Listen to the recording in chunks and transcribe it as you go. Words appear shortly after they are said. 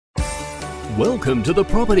Welcome to the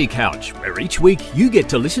Property Couch, where each week you get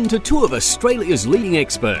to listen to two of Australia's leading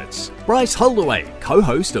experts. Bryce Holdaway,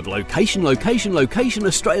 co-host of Location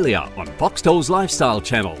Australia on Foxtel's Lifestyle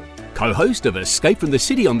Channel, co-host of Escape from the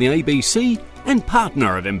City on the ABC, and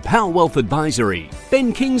partner of Empower Wealth Advisory.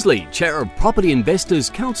 Ben Kingsley, chair of Property Investors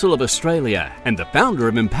Council of Australia and the founder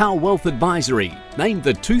of Empower Wealth Advisory, named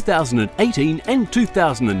the 2018 and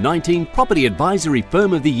 2019 Property Advisory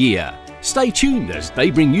Firm of the Year. Stay tuned as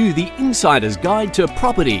they bring you the insider's guide to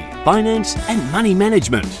property, finance and money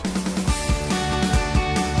management.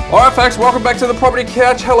 All right, folks, welcome back to the Property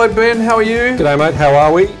Couch. Hello, Ben. How are you? G'day, mate. How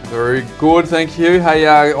are we? Very good, thank you. Hey,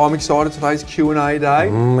 I'm excited. Today's Q&A day.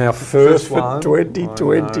 Our first for one.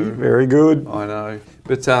 2020. Very good. I know.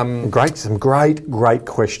 But some great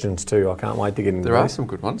questions too. I can't wait to get into there are some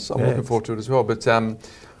good ones. I'm looking forward to it as well. But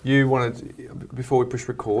you wanted, before we push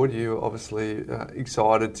record, you're obviously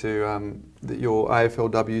excited to that your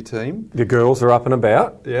AFLW team. The girls are up and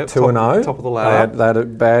about. Yeah, 2-0. Top of the ladder. They had a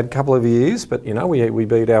bad couple of years, but you know we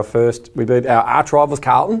beat our arch rivals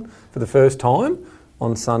Carlton for the first time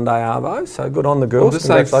on Sunday Arvo. So good on the girls.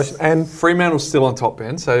 Congratulations. And Fremantle's still on top,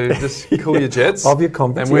 Ben. So just cool your jets. Of your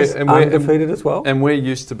competition. And we're undefeated as well. And we're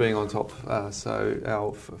used to being on top. So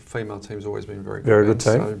our female team's always been very good. Very good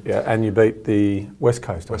team. So yeah, and you beat the West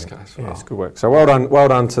Coast. West Coast. Yes, wow. Good work. So well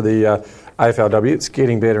done to the AFLW. It's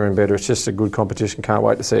getting better and better. It's just a good competition. Can't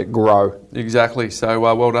wait to see it grow. Exactly. So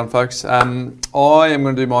well done, folks. I am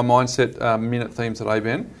going to do my mindset minute theme today,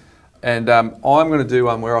 Ben. And I'm going to do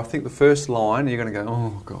one where I think the first line, you're going to go,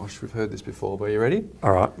 oh gosh, we've heard this before, but are you ready?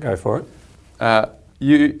 All right, go for it.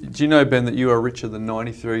 Do you know, Ben, that you are richer than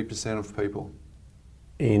 93% of people?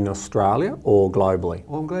 In Australia or globally?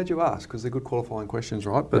 Well, I'm glad you asked, because they're good qualifying questions,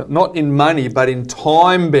 right? But not in money, but in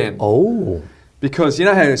time, Ben. Oh. Because you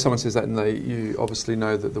know how someone says that, and you obviously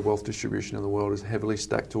know that the wealth distribution in the world is heavily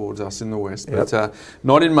stacked towards us in the West. Yep. But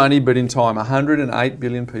not in money, but in time. 108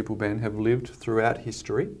 billion people, Ben, have lived throughout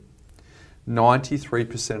history.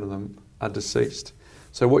 93% of them are deceased.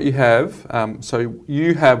 So what you have,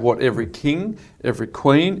 you have what every king, every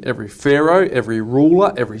queen, every pharaoh, every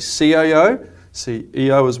ruler, every CEO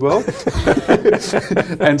as well,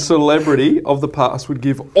 and celebrity of the past would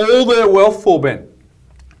give all their wealth for, Ben.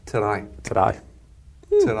 Today.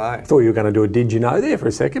 I thought you were going to do a did you know there for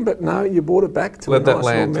a second, but no, you brought it back to let that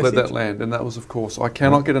land. And that was, of course, I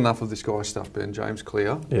cannot get enough of this guy's stuff, Ben, James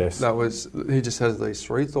Clear. Yes. He just has these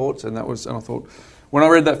three thoughts, and I thought, when I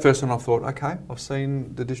read that first one, I thought, okay, I've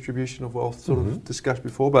seen the distribution of wealth sort of discussed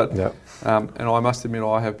before, but, and I must admit,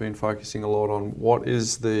 I have been focusing a lot on what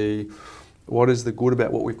is the good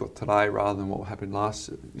about what we've got today rather than what happened last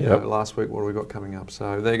week, what have we got coming up.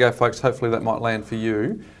 So there you go, folks. Hopefully that might land for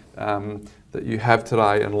you. That you have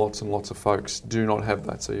today, and lots of folks do not have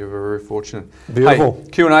that, so you're very fortunate. Beautiful. Hey,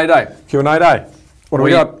 Q&A day. Q&A day. What do we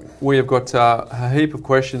got? We have got a heap of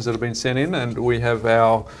questions that have been sent in, and we have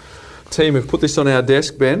our team have put this on our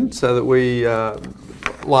desk, Ben, so that we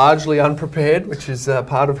largely unprepared, which is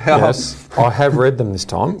part of how... Yes, I have read them this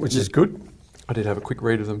time, which is good. I did have a quick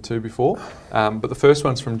read of them too before. But the first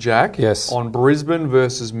one's from Jack on Brisbane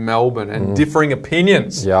versus Melbourne and differing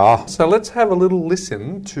opinions. Yeah. So let's have a little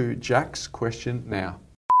listen to Jack's question now.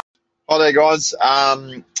 Hi there, guys.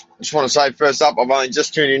 Just want to say first up, I've only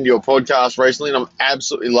just tuned into your podcast recently and I'm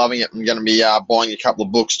absolutely loving it. I'm going to be buying a couple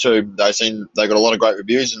of books too. They got a lot of great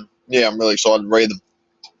reviews and yeah, I'm really excited to read them.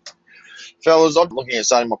 Fellas, I'm looking at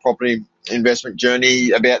starting my property investment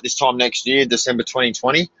journey about this time next year, December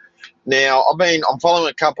 2020. Now, I'm following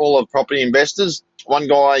a couple of property investors. One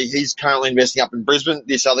guy, he's currently investing up in Brisbane.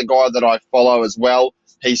 This other guy that I follow as well,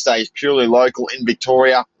 he stays purely local in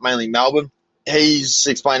Victoria, mainly Melbourne. He's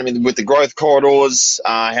explained to me with the growth corridors,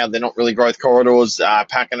 how they're not really growth corridors,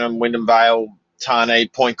 Pakenham, Wyndham Vale, Tarney,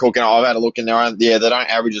 Point Cook, and I've had a look in there. They don't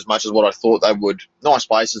average as much as what I thought they would. Nice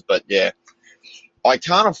places, but yeah. I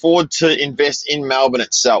can't afford to invest in Melbourne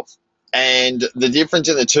itself. And the difference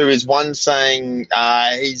in the two is one saying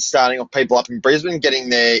he's starting off people up in Brisbane, getting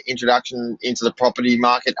their introduction into the property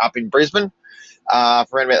market up in Brisbane for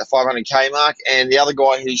around about the 500k mark. And the other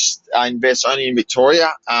guy who invests only in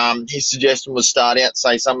Victoria, his suggestion was start out,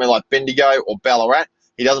 say, somewhere like Bendigo or Ballarat.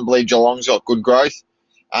 He doesn't believe Geelong's got good growth.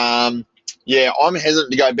 I'm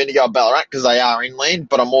hesitant to go Bendigo or Ballarat because they are inland,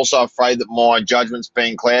 but I'm also afraid that my judgment's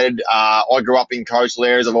being clouded. I grew up in coastal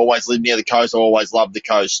areas. I've always lived near the coast. I've always loved the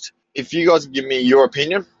coast. If you guys give me your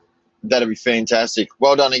opinion, that'd be fantastic.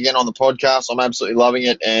 Well done again on the podcast. I'm absolutely loving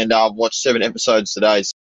it, and I've watched 7 episodes today.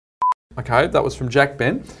 Okay, that was from Jack,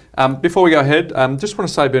 Ben. Before we go ahead, just want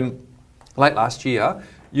to say, Ben, late last year,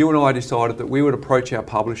 you and I decided that we would approach our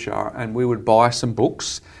publisher and we would buy some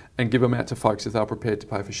books and give them out to folks if they're prepared to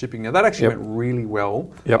pay for shipping. Now, that actually went really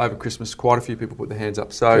well over Christmas. Quite a few people put their hands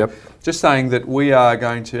up. So just saying that we are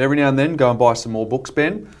going to, every now and then, go and buy some more books,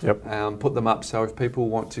 Ben, put them up. So if people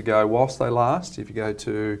want to go whilst they last, if you go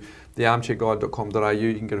to thearmchairguide.com.au,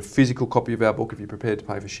 you can get a physical copy of our book if you're prepared to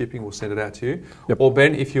pay for shipping. We'll send it out to you. Or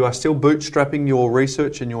Ben, if you are still bootstrapping your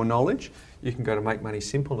research and your knowledge, you can go to Make Money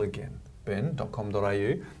Simple Again, ben.com.au,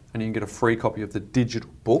 and you can get a free copy of the digital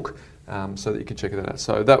book so that you can check it out.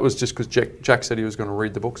 So that was just because Jack said he was going to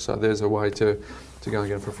read the book, so there's a way to go and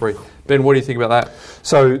get it for free. Ben, what do you think about that?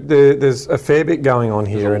 So there's a fair bit going on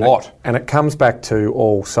here. There's a lot. And it comes back to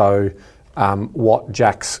also what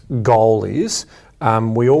Jack's goal is.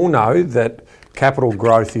 We all know that capital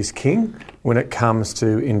growth is king when it comes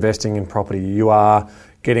to investing in property. You are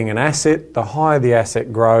getting an asset. The higher the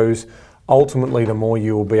asset grows, ultimately the more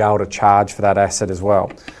you will be able to charge for that asset as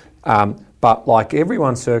well. But like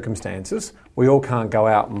everyone's circumstances, we all can't go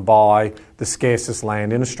out and buy the scarcest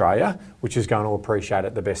land in Australia, which is going to appreciate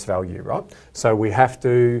at the best value, right? So we have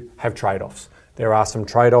to have trade-offs. There are some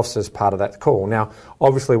trade-offs as part of that call. Now,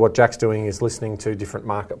 obviously what Jack's doing is listening to different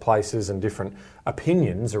marketplaces and different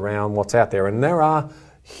opinions around what's out there. And there are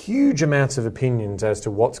huge amounts of opinions as to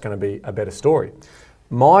what's going to be a better story.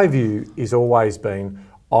 My view has always been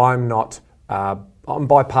I'm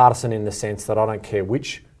bipartisan in the sense that I don't care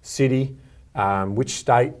which city, which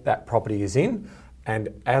state that property is in. And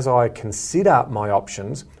as I consider my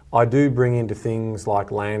options, I do bring into things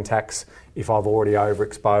like land tax if I've already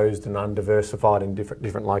overexposed and undiversified in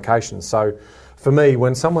different locations. So for me,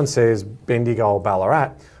 when someone says Bendigo or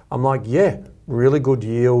Ballarat, I'm like, yeah, really good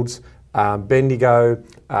yields. Bendigo,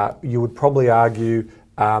 you would probably argue,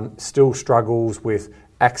 still struggles with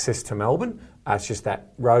access to Melbourne. It's just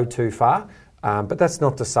that road too far. But that's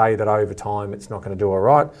not to say that over time it's not going to do all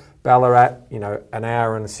right. Ballarat, an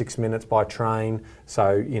hour and 6 minutes by train,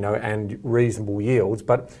 so, and reasonable yields.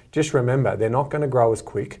 But just remember, they're not going to grow as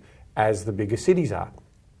quick as the bigger cities are.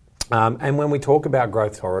 And when we talk about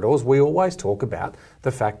growth corridors, we always talk about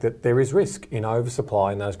the fact that there is risk in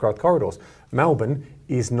oversupply in those growth corridors. Melbourne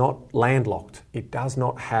is not landlocked. It does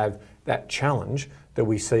not have that challenge that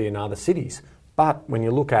we see in other cities. But when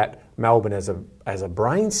you look at Melbourne as a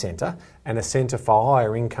brain centre and a centre for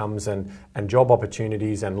higher incomes and job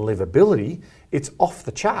opportunities and livability, it's off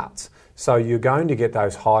the charts. So you're going to get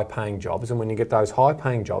those high paying jobs, and when you get those high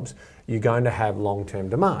paying jobs, you're going to have long-term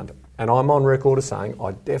demand. And I'm on record as saying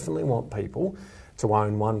I definitely want people to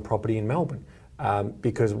own one property in Melbourne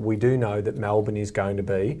because we do know that Melbourne is going to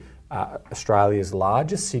be Australia's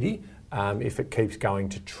largest city if it keeps going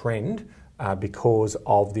to trend because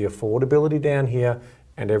of the affordability down here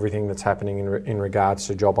and everything that's happening in regards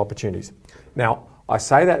to job opportunities. Now, I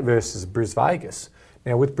say that versus Bris Vegas.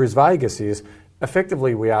 Now, with Bris Vegas is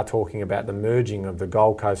effectively we are talking about the merging of the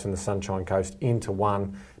Gold Coast and the Sunshine Coast into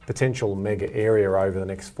one potential mega area over the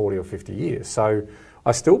next 40 or 50 years. So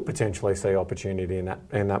I still potentially see opportunity in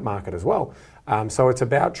that market as well. So it's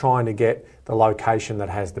about trying to get the location that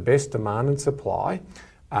has the best demand and supply,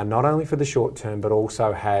 not only for the short term, but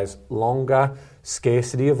also has longer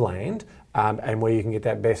scarcity of land and where you can get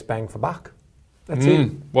that best bang for buck. That's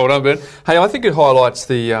it. Well done, Ben. Hey, I think it highlights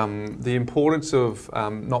the importance of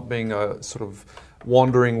not being a sort of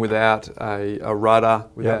wandering without a rudder,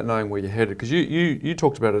 without knowing where you're headed. Because you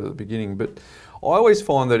talked about it at the beginning, but I always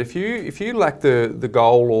find that if you lack the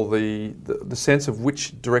goal or the sense of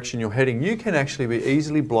which direction you're heading, you can actually be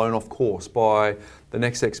easily blown off course by the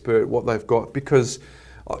next expert, what they've got. Because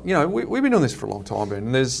we've been on this for a long time, Ben,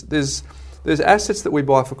 and there's assets that we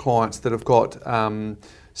buy for clients that have got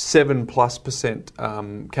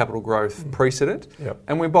 7+% capital growth precedent,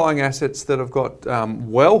 and we're buying assets that have got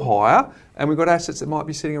well higher, and we've got assets that might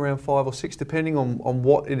be sitting around 5 or 6, depending on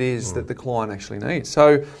what it is that the client actually needs.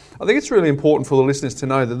 So I think it's really important for the listeners to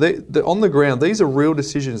know that on the ground, these are real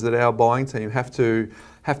decisions that our buying team have to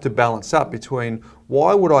balance up between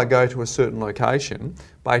why would I go to a certain location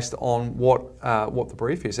based on what the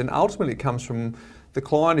brief is, and ultimately it comes from the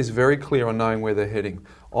client is very clear on knowing where they're heading.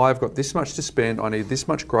 I've got this much to spend, I need this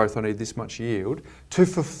much growth, I need this much yield to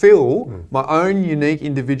fulfill my own unique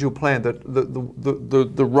individual plan, that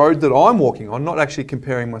the road that I'm walking on, not actually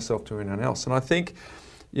comparing myself to anyone else. And I think,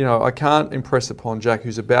 I can't impress upon Jack,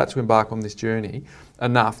 who's about to embark on this journey,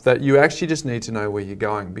 enough that you actually just need to know where you're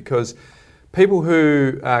going, because people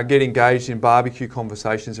who get engaged in barbecue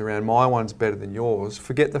conversations around my one's better than yours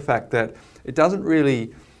forget the fact that it doesn't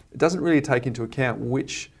really take into account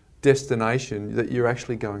which destination that you're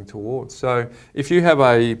actually going towards. So if you have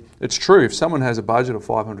it's true, if someone has a budget of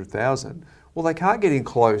 500,000, well, they can't get in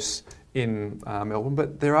close in Melbourne,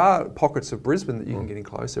 but there are pockets of Brisbane that you can get in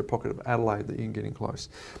close. There are pockets of Adelaide that you can get in close.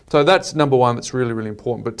 So that's number one, that's really, really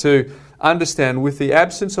important. But to understand, with the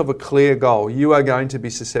absence of a clear goal, you are going to be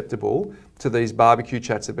susceptible to these barbecue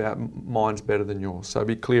chats about mine's better than yours. So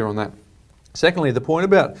be clear on that. Secondly, the point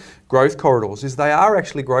about growth corridors is they are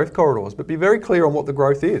actually growth corridors, but be very clear on what the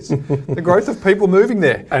growth is. The growth of people moving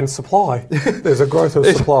there. And supply. There's a growth of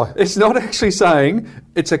supply. It's not actually saying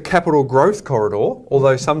it's a capital growth corridor,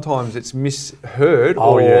 although sometimes it's misheard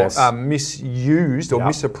or misused or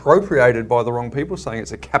misappropriated by the wrong people saying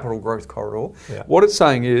it's a capital growth corridor. Yeah. What it's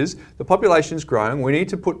saying is the population's growing, we need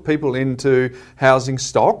to put people into housing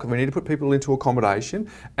stock, we need to put people into accommodation,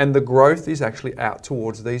 and the growth is actually out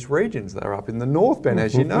towards these regions. They're up in the North Bend,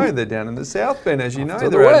 as you know, they're down in the South Bend, as you know,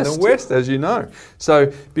 they're out in the West, as you know.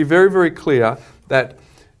 So be very, very clear that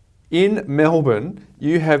in Melbourne,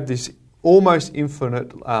 you have this almost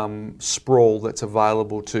infinite sprawl that's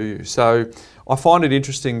available to you. So I find it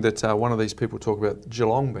interesting that one of these people talk about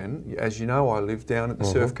Geelong, Ben. As you know, I live down at the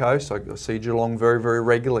Surf Coast. I see Geelong very, very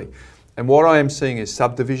regularly. And what I am seeing is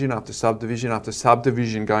subdivision after subdivision after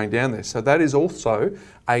subdivision going down there. So that is also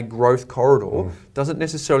a growth corridor. Doesn't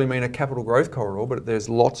necessarily mean a capital growth corridor, but there's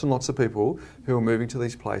lots and lots of people who are moving to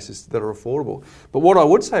these places that are affordable. But what I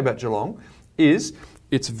would say about Geelong is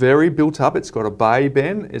it's very built up. It's got a bay,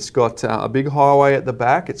 Ben. It's got a big highway at the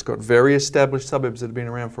back. It's got very established suburbs that have been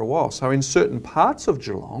around for a while. So in certain parts of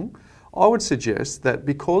Geelong, I would suggest that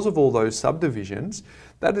because of all those subdivisions,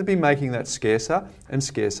 that would be making that scarcer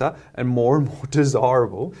and more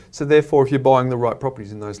desirable. So therefore, if you're buying the right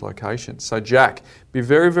properties in those locations. So Jack, be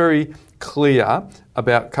very, very clear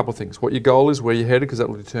about a couple of things. What your goal is, where you're headed, because that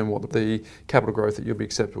will determine what the capital growth that you'll be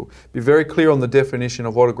acceptable. Be very clear on the definition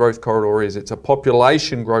of what a growth corridor is. It's a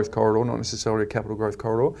population growth corridor, not necessarily a capital growth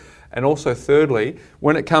corridor. And also thirdly,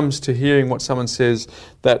 when it comes to hearing what someone says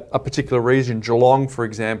that a particular region, Geelong for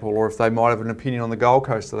example, or if they might have an opinion on the Gold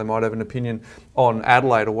Coast, or they might have an opinion on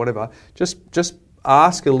Adelaide or whatever, just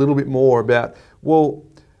ask a little bit more about, well,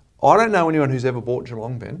 I don't know anyone who's ever bought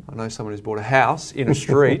Geelong, Ben. I know someone who's bought a house in a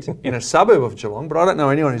street in a suburb of Geelong, but I don't know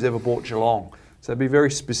anyone who's ever bought Geelong. So be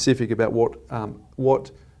very specific about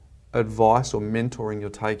what advice or mentoring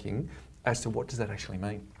you're taking as to what does that actually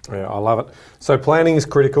mean. Yeah, I love it. So planning is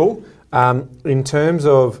critical. In terms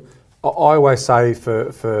of, I always say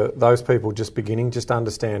for those people just beginning, just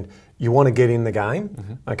understand you want to get in the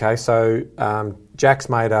game. Okay, so Jack's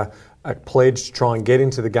made a pledge to try and get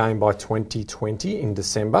into the game by 2020 in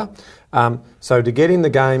December. So to get in the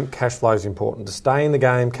game, cash flow is important. To stay in the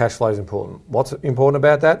game, cash flow is important. What's important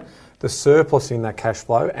about that? The surplus in that cash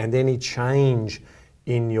flow and any change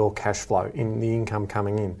in your cash flow, in the income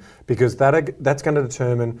coming in, because that's going to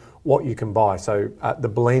determine what you can buy. So the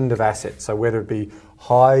blend of assets, so whether it be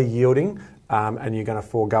high yielding and you're going to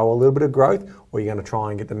forego a little bit of growth, or you're going to try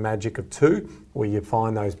and get the magic of two, where you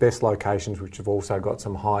find those best locations which have also got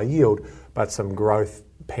some high yield but some growth,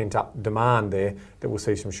 pent up demand there that will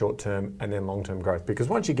see some short term and then long term growth. Because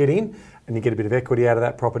once you get in and you get a bit of equity out of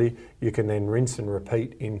that property, you can then rinse and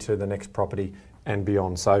repeat into the next property and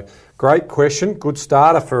beyond. So great question, good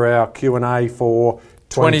starter for our Q&A for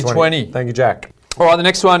 2020. Thank you, Jack. All right, the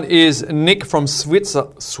next one is Nick from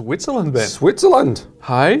Switzerland, Ben. Switzerland.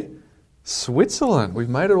 Hey, Switzerland. We've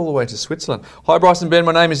made it all the way to Switzerland. Hi, Bryce and Ben.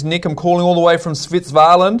 My name is Nick. I'm calling all the way from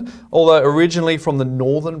Switzerland, although originally from the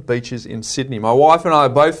northern beaches in Sydney. My wife and I are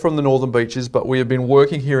both from the northern beaches, but we have been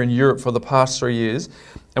working here in Europe for the past 3 years,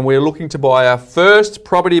 and we're looking to buy our first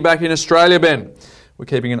property back in Australia, Ben. We're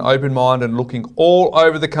keeping an open mind and looking all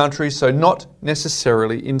over the country, so not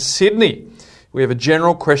necessarily in Sydney. We have a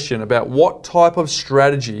general question about what type of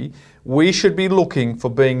strategy we should be looking for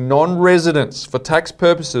being non-residents for tax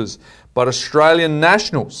purposes, but Australian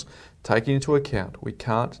nationals, taking into account we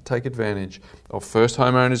can't take advantage of first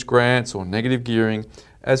homeowners grants or negative gearing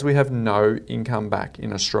as we have no income back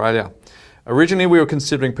in Australia. Originally, we were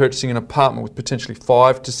considering purchasing an apartment with potentially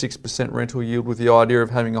 5 to 6% rental yield with the idea of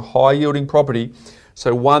having a high-yielding property,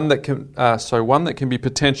 so one that can be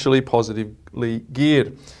potentially positively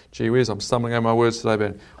geared. Gee whiz, I'm stumbling over my words today,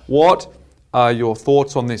 Ben. What are your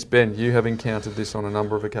thoughts on this, Ben? You have encountered this on a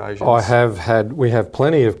number of occasions. We have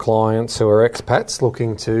plenty of clients who are expats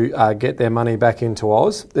looking to get their money back into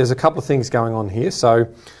Oz. There's a couple of things going on here. So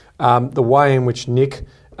the way in which Nick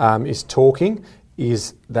is talking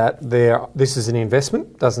is that this is an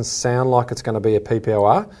investment. Doesn't sound like it's going to be a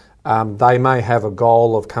PPOR. They may have a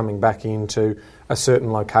goal of coming back into a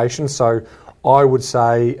certain location. So I would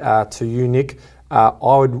say to you, Nick,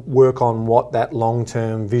 I would work on what that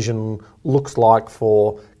long-term vision looks like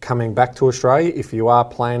for coming back to Australia if you are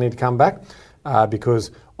planning to come back,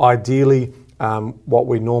 because ideally what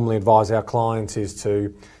we normally advise our clients is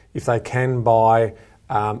to, if they can buy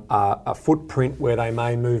a footprint where they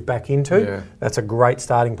may move back into, that's a great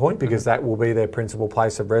starting point, because that will be their principal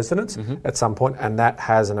place of residence at some point, and that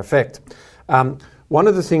has an effect. One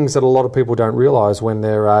of the things that a lot of people don't realise when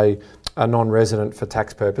they're a non-resident for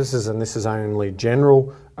tax purposes, and this is only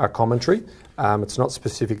general commentary, it's not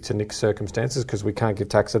specific to Nick's circumstances because we can't give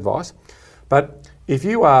tax advice, but if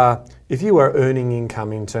you are earning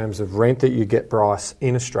income in terms of rent that you get, Bryce,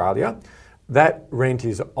 in Australia, that rent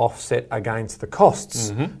is offset against the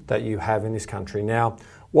costs that you have in this country. Now,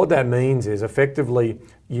 what that means is effectively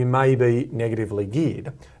you may be negatively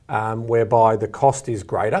geared, whereby the cost is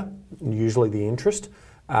greater, usually the interest,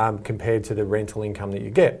 compared to the rental income that you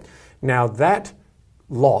get. Now, that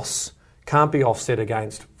loss can't be offset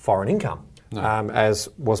against foreign income, as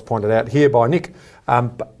was pointed out here by Nick.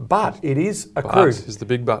 But it is accrued. But is the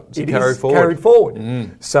big but. It is carried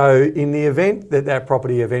forward. So in the event that that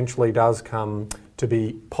property eventually does come to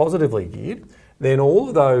be positively geared, then all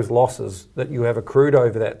of those losses that you have accrued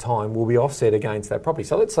over that time will be offset against that property.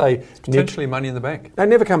 So let's say it's potentially money in the bank. They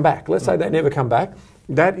never come back. Let's say they never come back.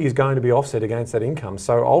 That is going to be offset against that income.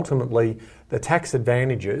 So ultimately, the tax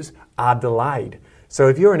advantages are delayed. So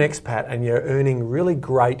if you're an expat and you're earning really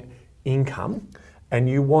great income and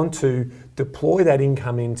you want to deploy that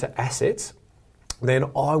income into assets, then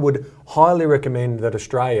I would highly recommend that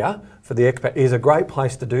Australia, for the expat, is a great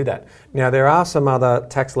place to do that. Now, there are some other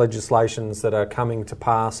tax legislations that are coming to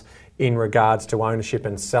pass in regards to ownership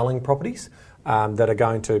and selling properties that are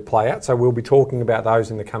going to play out. So we'll be talking about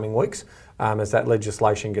those in the coming weeks as that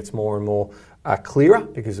legislation gets more and more clearer,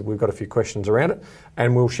 because we've got a few questions around it,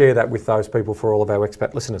 and we'll share that with those people for all of our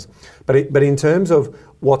expat listeners. But in terms of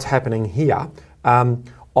what's happening here,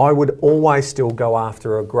 I would always still go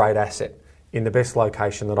after a great asset in the best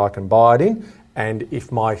location that I can buy it in, and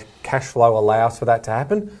if my cash flow allows for that to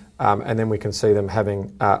happen, and then we can see them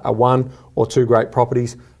having a one or two great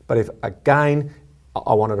properties. But if, again,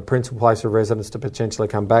 I wanted a principal place of residence to potentially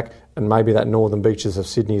come back, and maybe that northern beaches of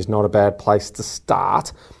Sydney is not a bad place to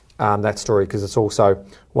start that story, because it's also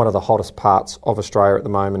one of the hottest parts of Australia at the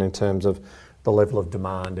moment in terms of the level of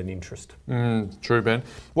demand and interest. True, Ben.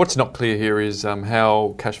 What's not clear here is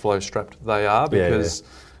how cash flow strapped they are, because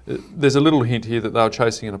there's a little hint here that they were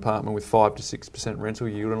chasing an apartment with 5 to 6% rental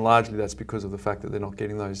yield, and largely that's because of the fact that they're not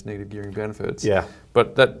getting those needed gearing benefits.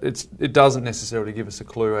 But it doesn't necessarily give us a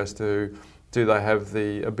clue as to, do they have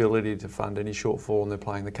the ability to fund any shortfall, and they're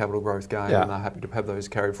playing the capital growth game, and they're happy to have those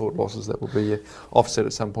carried forward losses that will be offset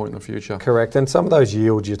at some point in the future. Correct, and some of those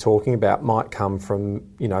yields you're talking about might come from,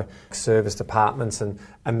 serviced apartments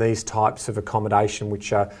and these types of accommodation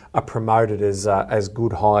which are promoted as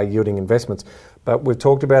good high yielding investments. But we've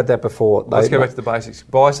talked about that before. Let's go back to the basics.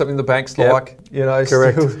 Buy something the banks like,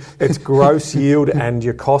 Correct. It's gross yield and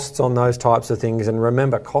your costs on those types of things. And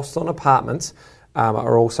remember, costs on apartments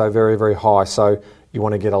are also very, very high. So you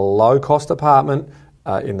want to get a low-cost apartment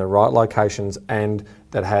in the right locations and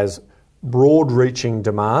that has broad-reaching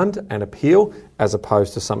demand and appeal, as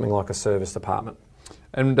opposed to something like a serviced apartment.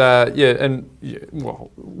 And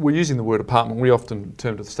well, we're using the word apartment. We often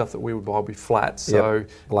term to the stuff that we would buy would be flats. So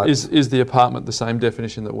is the apartment the same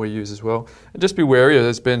definition that we use as well? And just be wary,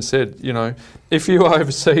 as Ben said, if you are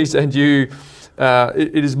overseas and you,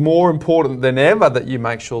 it is more important than ever that you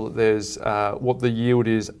make sure that there's what the yield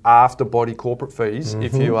is after body corporate fees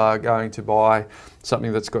if you are going to buy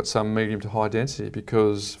something that's got some medium to high density,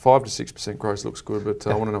 because 5 to 6% gross looks good, but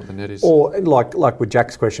I want to know what the net is. Or like with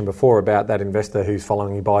Jack's question before about that investor who's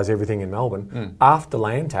following, he buys everything in Melbourne, after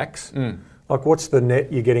land tax, like what's the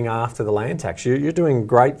net you're getting after the land tax? You're doing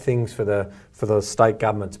great things for the state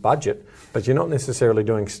government's budget, but you're not necessarily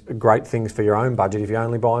doing great things for your own budget if you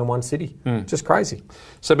only buy in one city. Just crazy.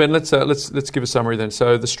 So Ben, let's give a summary then.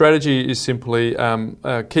 So the strategy is simply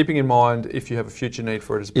keeping in mind if you have a future need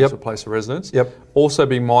for it as a principal place of residence. Also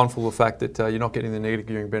being mindful of the fact that you're not getting the needed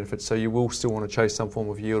gearing benefits, so you will still want to chase some form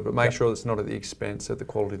of yield, but make sure it's not at the expense of the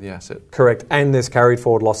quality of the asset. Correct, and there's carried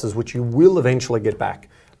forward losses which you will eventually get back.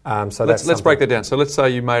 So let's break that down. So let's say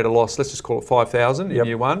you made a loss, let's just call it 5,000 in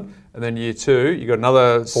year one, and then year two, you got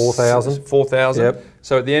another 4,000.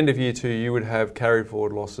 So at the end of year two, you would have carried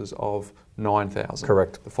forward losses of 9,000.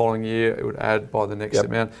 Correct. The following year, it would add by the next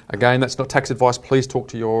amount. Again, that's not tax advice. Please talk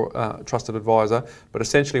to your trusted advisor. But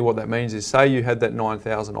essentially what that means is, say you had that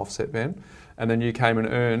 9,000 offset, Ben, and then you came and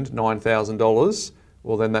earned $9,000,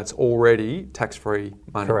 well then that's already tax-free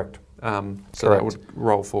money. Correct. So that would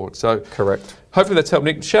roll forward. So correct. Hopefully that's helped,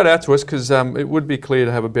 Nick. Shout out to us because it would be clear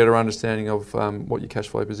to have a better understanding of what your cash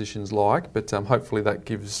flow position's like, but hopefully that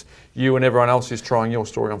gives you and everyone else who's trying your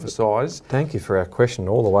story on for size. Thank you for our question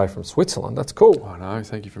all the way from Switzerland. That's cool. I know,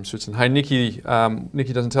 thank you from Switzerland. Hey, Nikki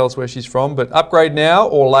doesn't tell us where she's from, but upgrade now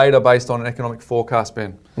or later based on an economic forecast,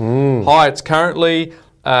 Ben? Hi, it's currently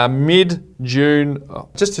mid-June.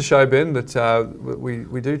 Just to show, Ben, that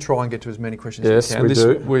we do try and get to as many questions as we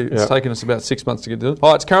can. It's taken us about 6 months to get to it.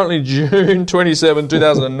 Hi, it's currently June 27,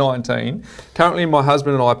 2019. Currently, my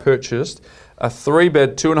husband and I purchased a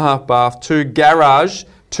 3-bed, 2.5 bath, 2 garage,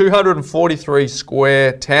 243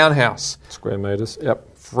 square townhouse. Square metres, yep.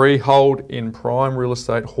 Freehold in prime real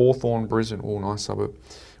estate, Hawthorn, Brisbane. Oh, nice suburb.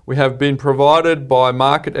 We have been provided by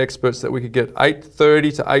market experts that we could get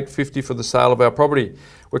 $830 to $850 for the sale of our property.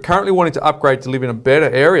 We're currently wanting to upgrade to live in a better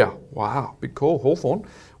area. Wow, big call, Hawthorn.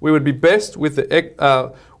 Would we be best with the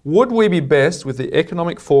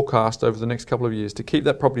economic forecast over the next couple of years to keep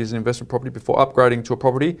that property as an investment property before upgrading to a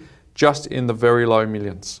property just in the very low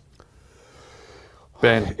millions?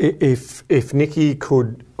 Ben. If Nikki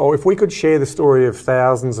could, or if we could share the story of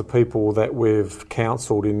thousands of people that we've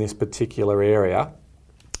counselled in this particular area,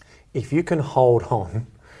 if you can hold on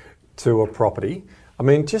to a property, I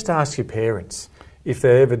mean, just ask your parents if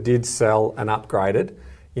they ever did sell and upgraded,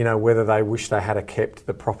 whether they wish they had kept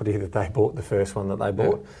the property that they bought, the first one that they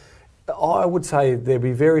bought. Yeah. I would say there'd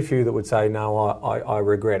be very few that would say, no, I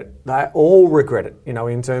regret it. They all regret it,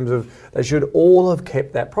 in terms of they should all have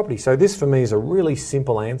kept that property. So this for me is a really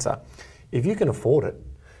simple answer. If you can afford it,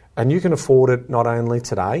 and you can afford it not only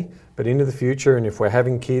today, but into the future, and if we're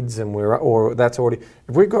having kids and if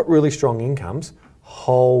we've got really strong incomes,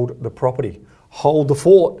 hold the property, hold the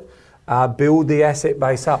fort, build the asset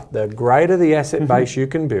base up. The greater the asset base you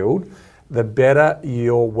can build, the better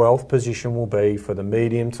your wealth position will be for the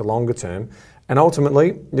medium to longer term. And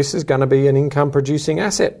ultimately, this is going to be an income producing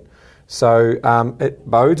asset. So it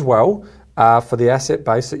bodes well for the asset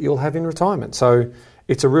base that you'll have in retirement. So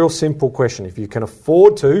it's a real simple question. If you can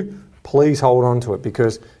afford to, please hold on to it,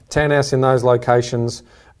 because townhouse in those locations,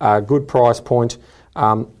 good price point,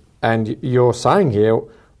 and you're saying here,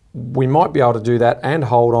 we might be able to do that and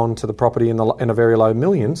hold on to the property in a very low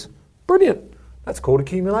millions. Brilliant. That's called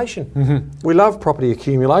accumulation. Mm-hmm. We love property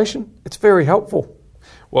accumulation. It's very helpful.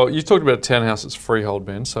 Well, you talked about a townhouse that's freehold,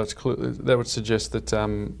 Ben, so it's that would suggest that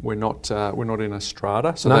we're not in a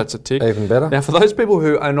strata, so that's a tick. Even better. Now, for those people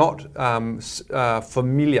who are not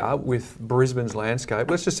familiar with Brisbane's landscape,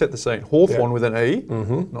 let's just set the scene. Hawthorn with an E,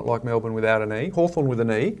 not like Melbourne without an E. Hawthorn with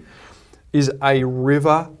an E is a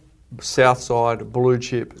river southside blue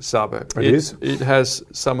chip suburb. It has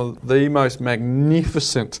some of the most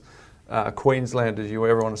magnificent Queenslanders you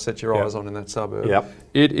ever want to set your eyes on in that suburb. Yep.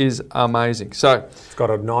 It is amazing. So it's got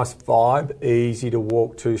a nice vibe, easy to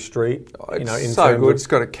walk to street. It's so good. It's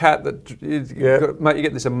got a cat that you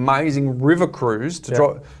get this amazing river cruise to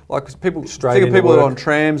drive. Like people think of people that are on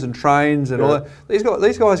trams and trains and all that.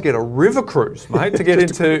 These guys get a river cruise, mate, to get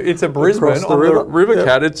into Brisbane on the river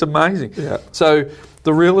cat. It's amazing. Yeah. So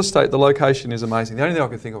the real estate, the location is amazing. The only thing I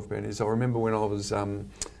can think of, Ben, is I remember when I was.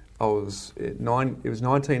 It was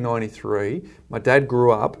 1993. My dad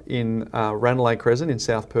grew up in Ranelagh Crescent in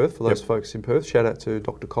South Perth, for those folks in Perth. Shout out to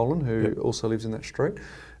Dr. Colin, who also lives in that street,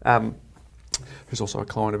 who's also a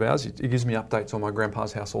client of ours. He gives me updates on my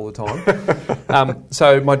grandpa's house all the time.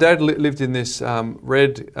 So my dad lived in this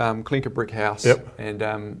red clinker brick house,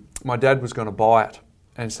 and my dad was going to buy it.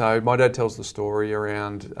 And so my dad tells the story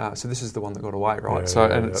around, so this is the one that got away, right?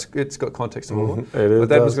 It's got context to all of it. My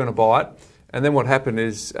dad was going to buy it. And then what happened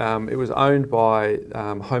is it was owned by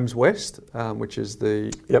Homes West, which is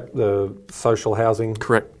the social housing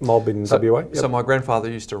mob in WA. Yep. So my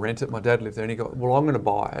grandfather used to rent it. My dad lived there, and he got, well, I'm going to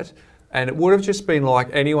buy it. And it would have just been like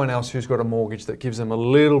anyone else who's got a mortgage that gives them a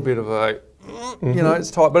little bit of a,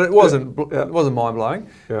 it's tight, but it wasn't mind blowing.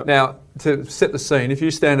 Yeah. Now, to set the scene, if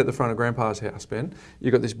you stand at the front of Grandpa's house, Ben,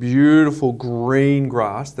 you've got this beautiful green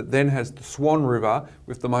grass that then has the Swan River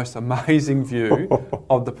with the most amazing view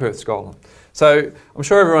of the Perth Skyline. So I'm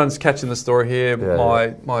sure everyone's catching the story here.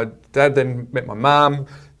 My dad then met my mum.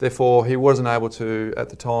 Therefore, he wasn't able to, at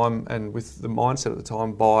the time, and with the mindset at the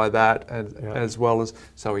time, buy that as well as,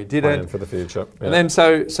 so he didn't. Plan for the future. Yeah. And then,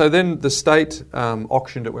 so then the state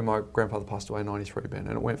auctioned it when my grandfather passed away in 93, Ben,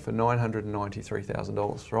 and it went for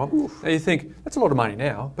 $993,000, right? Oof. Now you think, that's a lot of money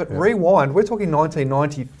now, but rewind, we're talking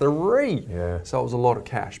 1993. Yeah. So it was a lot of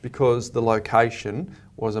cash because the location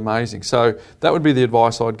was amazing. So that would be the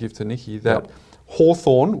advice I'd give to Nikki, that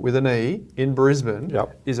Hawthorn with an E in Brisbane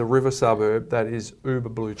Yep. is a river suburb that is uber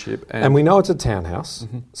blue chip. And we know it's a townhouse,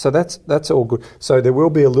 so that's all good. So there will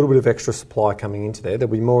be a little bit of extra supply coming into there.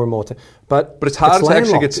 There'll be more and more. But it's hard to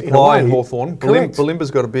actually get supply in Hawthorn. Correct.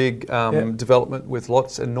 Bulimba's got a big development with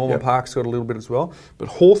lots, and Norman Park's got a little bit as well. But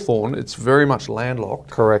Hawthorn, it's very much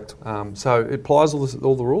landlocked. Correct. So it applies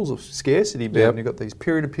all the rules of scarcity. Yep. You've got these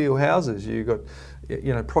period appeal houses. You've got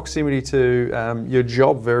proximity to your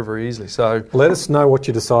job very, very easily. So let us know what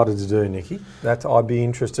you decided to do, Nicky. I'd be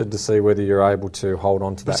interested to see whether you're able to hold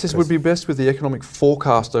on to that. This would be best with the economic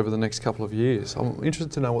forecast over the next couple of years. I'm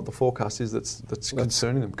interested to know what the forecast is that's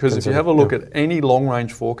concerning them. Because if you have a look at any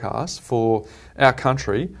long-range forecast for our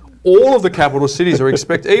country, all of the capital cities are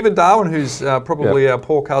expected, even Darwin, who's probably our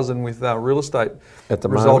poor cousin with real estate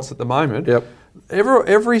results at the moment,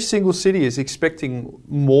 every single city is expecting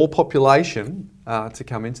more population to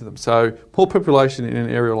come into them. So more population in an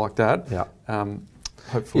area like that,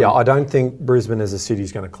 hopefully. Yeah, I don't think Brisbane as a city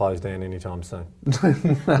is going to close down anytime soon.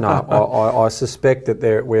 No, I suspect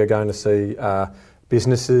that we're going to see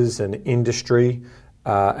businesses and industry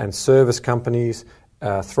and service companies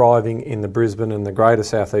thriving in the Brisbane and the greater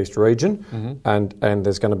southeast region, and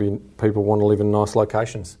there's going to be people want to live in nice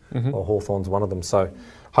locations. Well, Hawthorn's one of them. So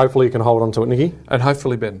hopefully you can hold on to it, Nicky. And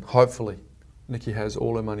hopefully, Ben, Nicky has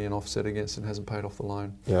all her money in offset against and hasn't paid off the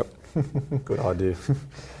loan. Yep. Good idea.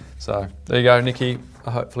 So there you go, Nicky.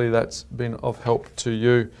 Hopefully that's been of help to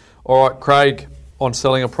you. All right, Craig, on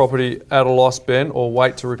selling a property at a loss, Ben, or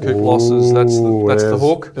wait to recoup losses. That's the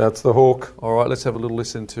hook. That's the hook. All right, let's have a little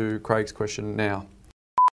listen to Craig's question now.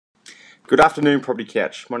 Good afternoon, Property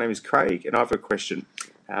Couch. My name is Craig, and I have a question.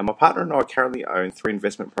 My partner and I currently own 3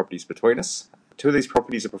 investment properties between us. 2 of these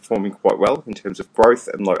properties are performing quite well in terms of growth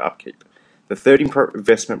and low upkeep. The third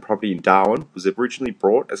investment property in Darwin was originally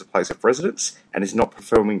bought as a place of residence and is not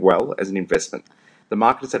performing well as an investment. The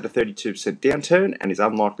market is at a 32% downturn and is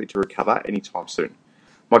unlikely to recover anytime soon.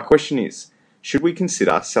 My question is, should we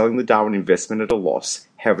consider selling the Darwin investment at a loss,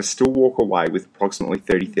 however still walk away with approximately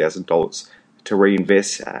 $30,000 to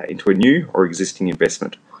reinvest into a new or existing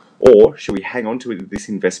investment? Or should we hang on to this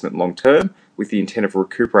investment long term with the intent of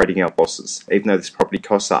recuperating our losses, even though this property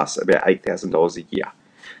costs us about $8,000 a year?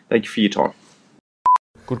 Thank you for your time.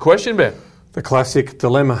 Good question, Ben. The classic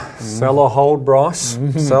dilemma. Sell or hold, Bryce.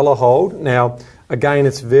 Sell or hold. Now, again,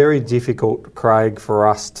 it's very difficult, Craig, for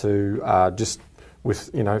us to just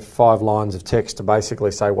with 5 lines of text to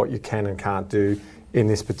basically say what you can and can't do in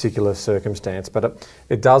this particular circumstance. But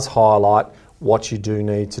it does highlight what you do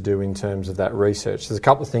need to do in terms of that research. There's a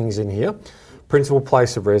couple of things in here. Principal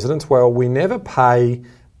place of residence. Well, we never pay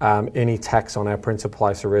any tax on our principal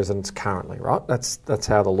place of residence currently, right? That's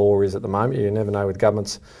how the law is at the moment. You never know with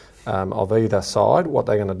governments of either side what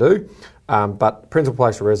they're going to do. But principal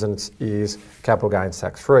place of residence is capital gains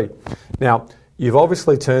tax free. Now, you've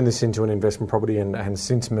obviously turned this into an investment property and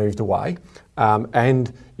since moved away,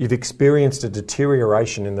 and you've experienced a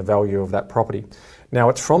deterioration in the value of that property. Now,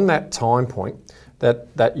 it's from that time point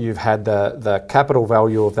that you've had the capital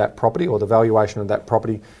value of that property or the valuation of that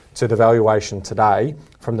property to the valuation today,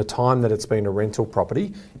 from the time that it's been a rental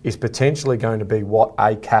property, is potentially going to be what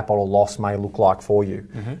a capital loss may look like for you.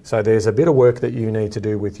 So there's a bit of work that you need to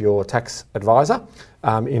do with your tax advisor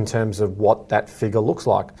in terms of what that figure looks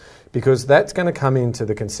like, because that's going to come into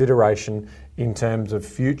the consideration in terms of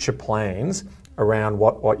future plans around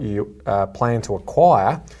what you plan to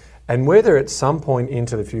acquire, and whether at some point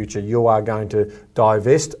into the future you are going to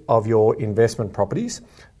divest of your investment properties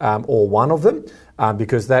or one of them,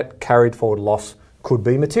 because that carried forward loss could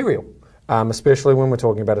be material, especially when we're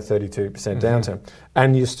talking about a 32% downturn.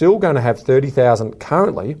 And you're still going to have $30,000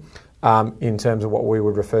 currently in terms of what we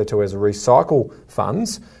would refer to as recycle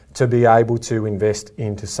funds to be able to invest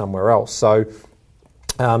into somewhere else. So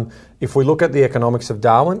if we look at the economics of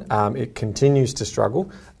Darwin, it continues to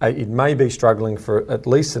struggle. It may be struggling for at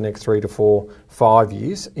least the next 3 to 4, 5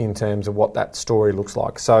 years in terms of what that story looks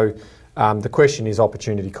like. So the question is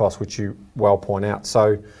opportunity cost, which you well point out.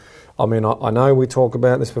 So, I mean, I know we talk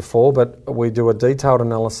about this before, but we do a detailed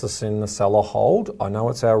analysis in the sell or hold. I know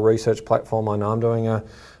it's our research platform. I know I'm doing a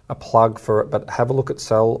plug for it, but have a look at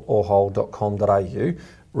sellorhold.com.au.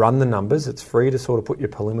 Run the numbers. It's free to sort of put your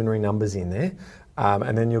preliminary numbers in there.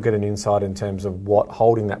 And then you'll get an insight in terms of what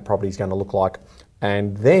holding that property is going to look like.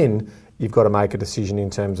 And then you've got to make a decision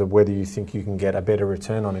in terms of whether you think you can get a better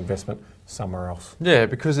return on investment somewhere else. Yeah,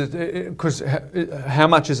 because how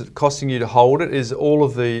much is it costing you to hold it? Is all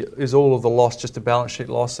of the loss just a balance sheet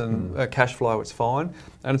loss and cash flow? It's fine,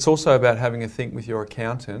 and it's also about having a think with your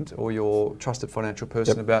accountant or your trusted financial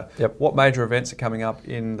person about what major events are coming up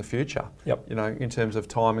in the future. You know, in terms of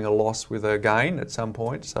timing a loss with a gain at some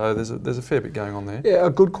point. So there's a fair bit going on there. Yeah, a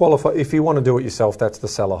good qualifier. If you want to do it yourself, that's the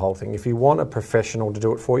sell or hold thing. If you want a professional to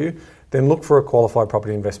do it for you, then look for a qualified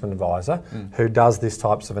property investment advisor who does this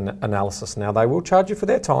types of analysis. Now, they will charge you for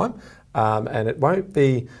their time, and it won't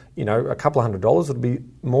be, you know, a couple of $100. It'll be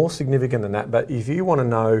more significant than that. But if you want to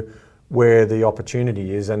know where the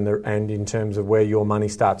opportunity is and in terms of where your money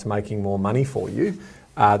starts making more money for you,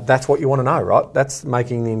 that's what you want to know, right? That's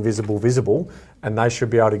making the invisible visible, and they should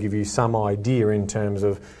be able to give you some idea in terms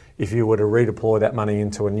of if you were to redeploy that money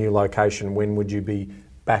into a new location, when would you be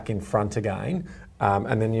back in front again?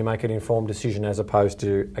 And then you make an informed decision as opposed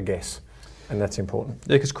to a guess. And that's important.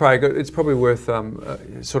 Yeah, because Craig, it's probably worth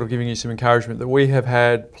sort of giving you some encouragement that we have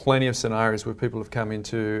had plenty of scenarios where people have come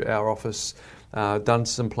into our office, done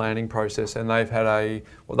some planning process, and they've had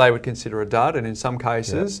what they would consider a dud, and in some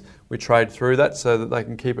cases we trade through that so that they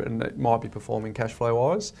can keep it, and it might be performing cash flow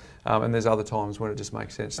wise, and there's other times when it just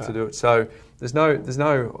makes sense to do it. So there's no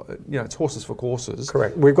you know, it's horses for courses.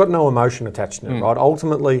 Correct. We've got no emotion attached to it, right?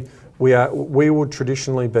 Ultimately, we would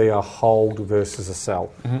traditionally be a hold versus a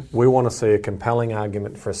sell. We want to see a compelling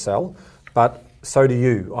argument for a sell, but so do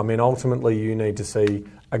you. I mean, ultimately, you need to see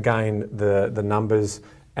again the numbers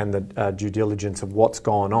and the due diligence of what's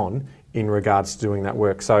gone on in regards to doing that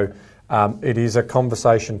work. So it is a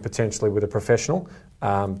conversation potentially with a professional,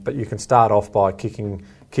 but you can start off by kicking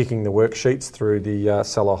the worksheets through the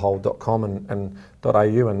sellerhold.com and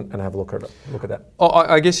 .au and have a look at that. Oh,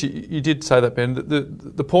 I guess you did say that, Ben.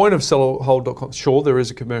 The point of sellerhold.com, sure, there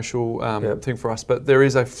is a commercial thing for us, but there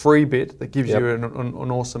is a free bit that gives you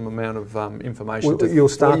an awesome amount of information. You'll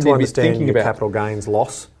start to understand your capital gains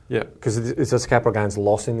loss. Yeah, because it's just capital gains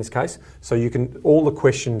loss in this case. So all the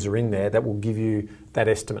questions are in there that will give you that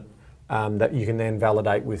estimate that you can then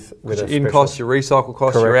validate with your in costs, your recycle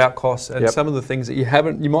costs, Correct. your out costs, and some of the things that you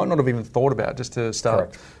might not have even thought about, just to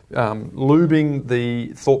start lubing the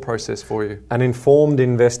thought process for you. An informed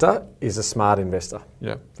investor is a smart investor.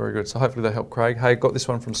 Yeah, very good. So hopefully that helped, Craig. Hey, got this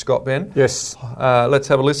one from Scott, Ben. Yes. Let's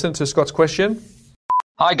have a listen to Scott's question.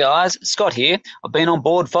 Hi guys, Scott here. I've been on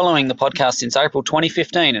board following the podcast since April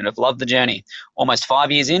 2015 and have loved the journey. Almost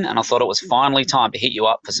 5 years in, and I thought it was finally time to hit you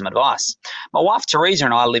up for some advice. My wife Teresa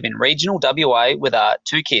and I live in regional WA with our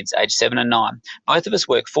 2 kids, aged 7 and 9. Both of us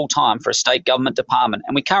work full-time for a state government department,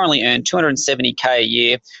 and we currently earn $270K a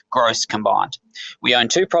year gross combined. We own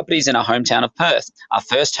 2 properties in our hometown of Perth. Our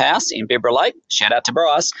first house in Bibra Lake, shout out to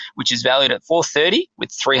Bryce, which is valued at $430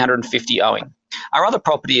 with $350 owing. Our other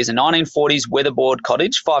property is a 1940s weatherboard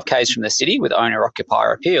cottage, 5 k's from the city, with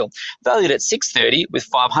owner-occupier appeal, valued at $630 with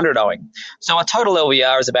 $500 owing. So our total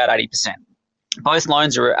LVR is about 80%. Both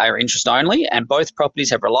loans are interest only, and both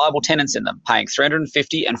properties have reliable tenants in them, paying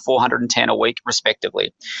 $350 and $410 a week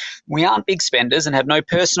respectively. We aren't big spenders and have no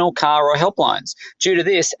personal, car or help loans. Due to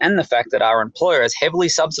this and the fact that our employer has heavily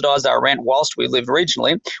subsidised our rent whilst we live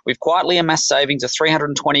regionally, we've quietly amassed savings of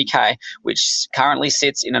 $320K, which currently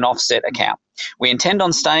sits in an offset account. We intend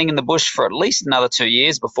on staying in the bush for at least another 2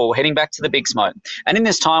 years before heading back to the big smoke. And in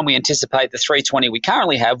this time, we anticipate the $320 we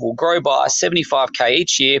currently have will grow by $75K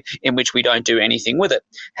each year, in which we don't do anything with it.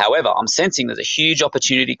 However, I'm sensing there's a huge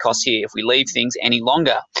opportunity cost here if we leave things any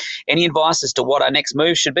longer. Any advice as to what our next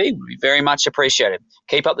move should be would be very much appreciated.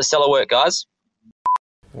 Keep up the stellar work, guys.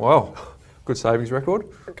 Wow, good savings record.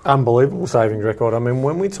 Unbelievable savings record. I mean,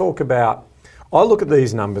 when we talk about, I look at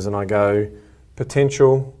these numbers and I go,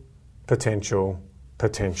 potential,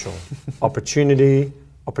 opportunity.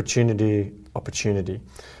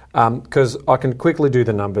 Because I can quickly do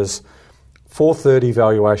the numbers. 430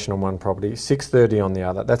 valuation on one property, 630 on the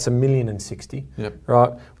other. That's $1,060,000. Yep.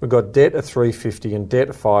 Right. We've got debt of 350 and debt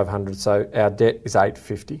of 500. So our debt is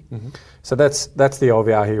 850. So that's the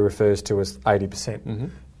LVR he refers to as 80%.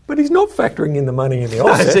 But he's not factoring in the money in the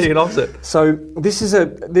offset. It's an offset. So this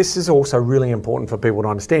is also really important for people to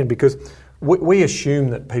understand, because we assume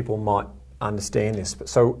that people might understand this.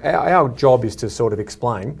 So our job is to sort of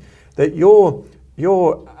explain that your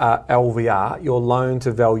LVR, your loan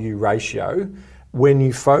to value ratio, when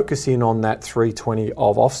you focus in on that 320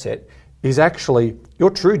 of offset, is actually, your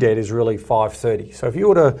true debt is really 530. So if you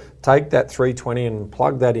were to take that 320 and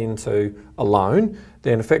plug that into a loan,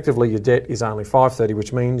 then effectively your debt is only 530,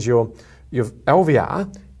 which means your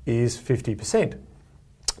LVR is 50%.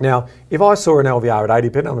 Now, if I saw an LVR at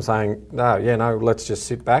 80%, I'm saying, no, let's just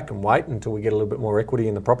sit back and wait until we get a little bit more equity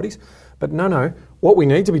in the properties. But no, what we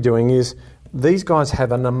need to be doing is, these guys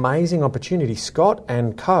have an amazing opportunity. Scott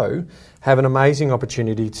and Co have an amazing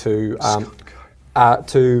opportunity to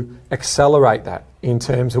accelerate that in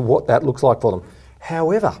terms of what that looks like for them.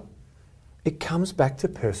 However, it comes back to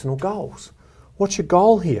personal goals. What's your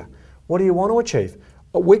goal here? What do you want to achieve?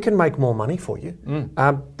 We can make more money for you.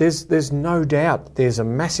 There's no doubt there's a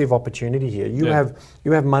massive opportunity here. You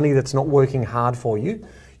have money that's not working hard for you.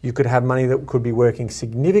 You could have money that could be working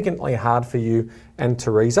significantly hard for you and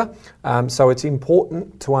Teresa. So it's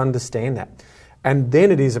important to understand that. And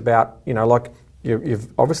then it is about, you've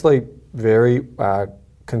obviously very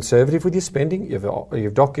conservative with your spending.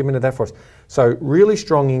 You've documented that for us. So really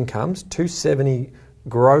strong incomes, 270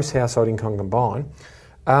 gross household income combined.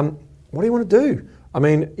 What do you want to do? I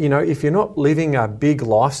mean, if you're not living a big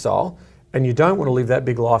lifestyle and you don't want to live that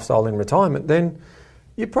big lifestyle in retirement, then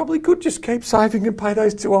you probably could just keep saving and pay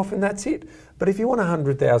those two off and that's it. But if you want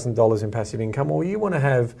 $100,000 in passive income, or you want to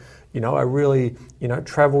have, a really,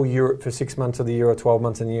 travel Europe for 6 months of the year or 12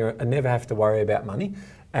 months in the year and never have to worry about money,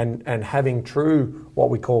 and having true what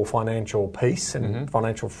we call financial peace and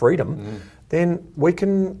financial freedom, then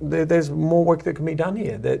there's more work that can be done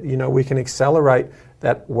here. That we can accelerate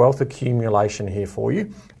that wealth accumulation here for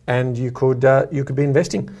you, and you could be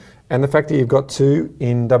investing. And the fact that you've got two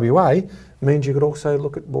in WA means you could also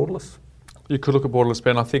look at borderless. You could look at borderless,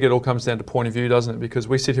 Ben. I think it all comes down to point of view, doesn't it? Because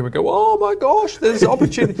we sit here and go, oh my gosh, there's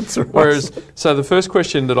opportunity. Right. Whereas, so the first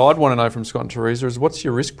question that I'd want to know from Scott and Teresa is, what's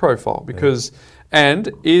your risk profile? Because, and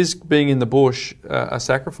is being in the bush a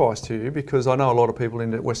sacrifice to you? Because I know a lot of people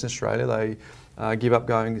in Western Australia, they give up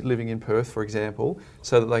living in Perth, for example,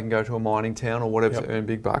 so that they can go to a mining town or whatever to earn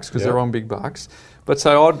big bucks, because they're on big bucks. But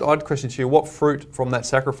so I'd question to you, what fruit from that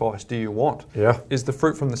sacrifice do you want? Is the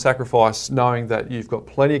fruit from the sacrifice knowing that you've got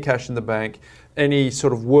plenty of cash in the bank, any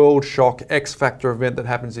sort of world shock, X factor event that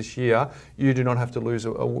happens this year, you do not have to lose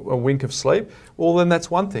a wink of sleep? Well, then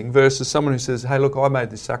that's one thing, versus someone who says, hey, look, I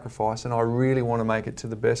made this sacrifice and I really want to make it to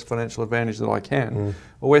the best financial advantage that I can.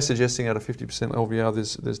 Well, we're suggesting at a 50% LVR,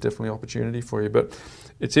 there's definitely opportunity for you. But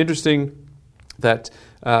it's interesting that,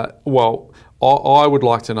 I would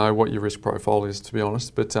like to know what your risk profile is, to be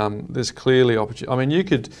honest, but there's clearly opportunity. I mean, you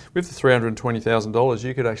could, with the $320,000,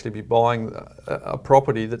 you could actually be buying a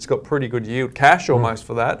property that's got pretty good yield, cash almost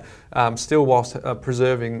for that, still whilst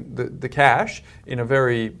preserving the cash in a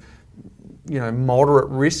very, moderate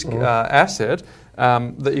risk asset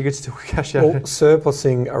that you could still cash out. Well,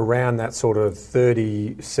 surplusing around that sort of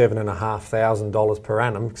 $37,500 per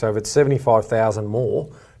annum. So if it's $75,000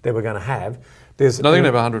 more that we're going to have, there's nothing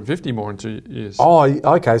over 150 more in 2 years. Oh,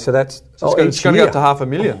 okay. So that's it's going to go up to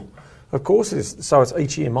 $500,000. Of course it is. So it's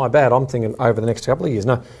each year. My bad. I'm thinking over the next couple of years.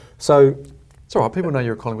 No. So it's all right. People know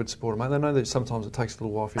you're a Collingwood supporter, mate. They know that sometimes it takes a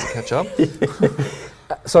little while for you to catch up.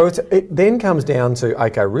 So it then comes down to,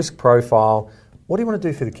 okay, risk profile. What do you want to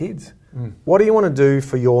do for the kids? What do you want to do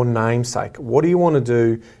for your namesake? What do you want to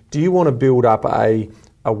do? Do you want to build up a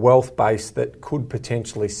wealth base that could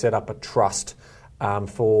potentially set up a trust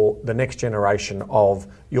for the next generation of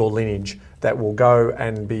your lineage that will go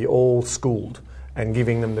and be all schooled, and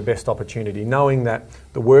giving them the best opportunity, knowing that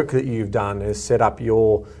the work that you've done has set up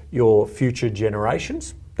your future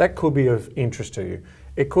generations? That could be of interest to you.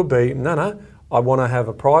 It could be, no, I want to have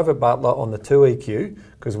a private butler on the 2EQ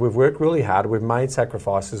because we've worked really hard, we've made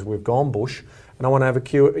sacrifices, we've gone bush, and I want to have a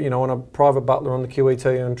private butler on the QET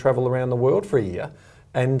and travel around the world for a year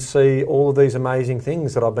and see all of these amazing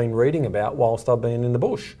things that I've been reading about whilst I've been in the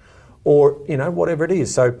bush, or whatever it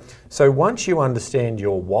is. So once you understand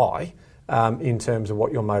your why in terms of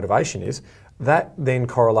what your motivation is, that then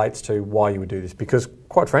correlates to why you would do this. Because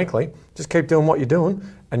quite frankly, just keep doing what you're doing,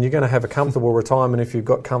 and you're going to have a comfortable retirement if you've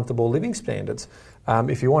got comfortable living standards.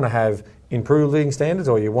 If you want to have improved living standards,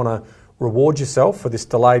 or you want to reward yourself for this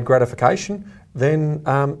delayed gratification, then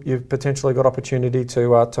you've potentially got opportunity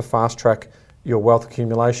to fast track your wealth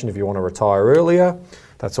accumulation. If you want to retire earlier,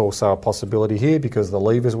 that's also a possibility here, because the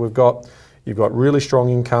levers we've got, you've got really strong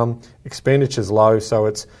income, expenditure's low, so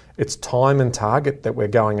it's time and target that we're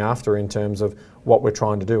going after in terms of what we're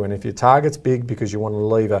trying to do. And if your target's big because you want to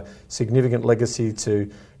leave a significant legacy to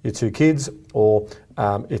your two kids, or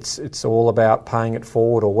it's all about paying it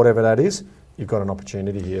forward, or whatever that is, you've got an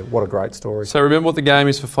opportunity here. What a great story. So remember what the game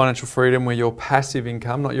is for financial freedom, where your passive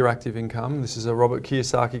income, not your active income. This is a Robert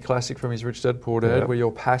Kiyosaki classic from his Rich Dad Poor Dad, where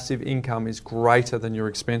your passive income is greater than your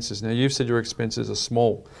expenses. Now, you've said your expenses are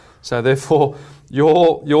small. So therefore,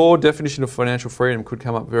 your definition of financial freedom could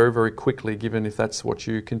come up very, very quickly, given if that's what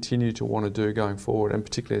you continue to want to do going forward, and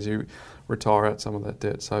particularly as you retire out some of that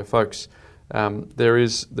debt. So folks, there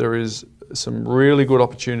is some really good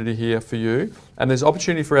opportunity here for you, and there's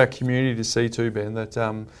opportunity for our community to see too, Ben, that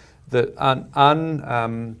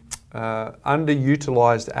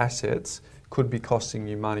underutilised assets could be costing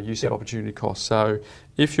you money. You said opportunity cost. So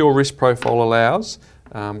if your risk profile allows,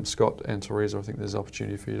 Scott and Teresa, I think there's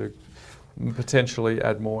opportunity for you to potentially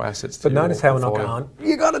add more assets to But your notice how we're portfolio. not going,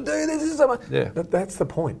 you got to do this. This is so much. Yeah. That's the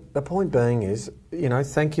point. The point being is,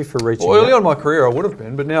 thank you for reaching Well, early out. on in my career I would have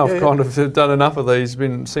been, but now I've kind of done enough of these,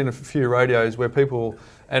 seen a few radios where people,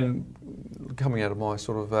 and coming out of my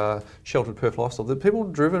sort of sheltered Perth lifestyle, that people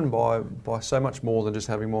are driven by so much more than just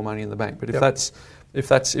having more money in the bank. But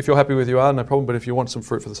if you're happy with you are, no problem. But if you want some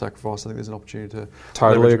fruit for the sacrifice, I think there's an opportunity to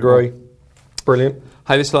Totally agree. Brilliant.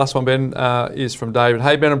 Hey, this last one, Ben, is from David.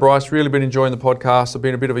 Hey, Ben and Bryce, really been enjoying the podcast. I've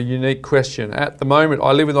been a bit of a unique question. At the moment,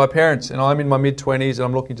 I live with my parents and I'm in my mid-20s and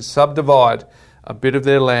I'm looking to subdivide a bit of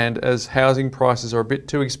their land as housing prices are a bit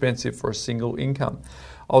too expensive for a single income.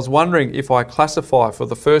 I was wondering if I classify for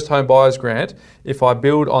the first home buyers grant, if I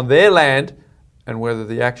build on their land, and whether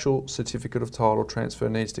the actual certificate of title transfer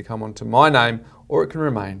needs to come onto my name or it can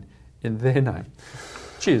remain in their name.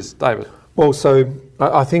 Cheers, David. Well, so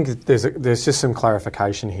I think there's just some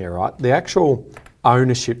clarification here, right? The actual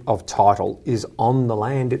ownership of title is on the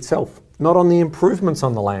land itself, not on the improvements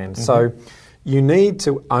on the land. Mm-hmm. So you need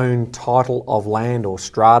to own title of land or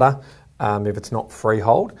strata if it's not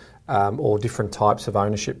freehold, or different types of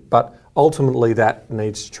ownership. But ultimately that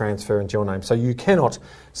needs to transfer into your name. So you cannot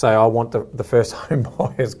say, I want the first home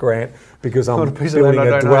buyer's grant because I'm building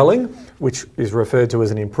a dwelling, which is referred to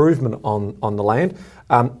as an improvement on the land.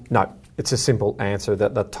 No. It's a simple answer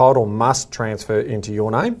that the title must transfer into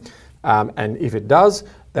your name, and if it does,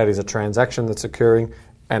 that is a transaction that's occurring,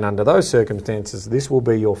 and under those circumstances, this will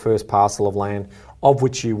be your first parcel of land of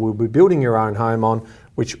which you will be building your own home on,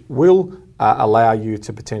 which will allow you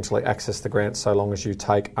to potentially access the grant so long as you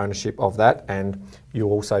take ownership of that, and you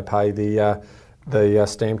also pay the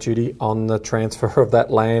stamp duty on the transfer of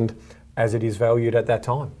that land as it is valued at that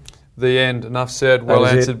time. The end. Enough said. Well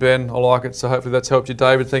answered, Ben. I like it. So hopefully that's helped you,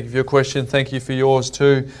 David. Thank you for your question. Thank you for yours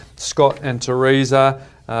too, Scott and Teresa.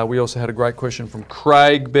 We also had a great question from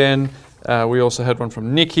Craig, Ben. We also had one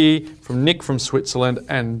from Nikki, from Nick from Switzerland,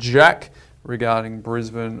 and Jack regarding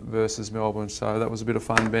Brisbane versus Melbourne. So that was a bit of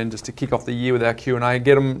fun, Ben, just to kick off the year with our Q&A.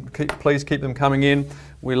 Please keep them coming in.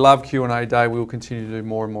 We love Q&A Day. We will continue to do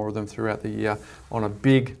more and more of them throughout the year on a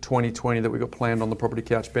big 2020 that we've got planned on the Property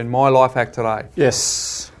Couch. Ben, my life hack today.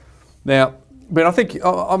 Yes. Now, Ben, I think,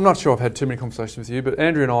 I'm not sure I've had too many conversations with you, but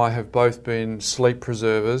Andrew and I have both been sleep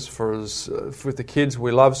preservers for us. With the kids,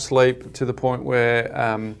 we love sleep to the point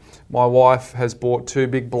where my wife has bought 2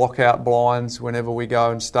 big block-out blinds. Whenever we go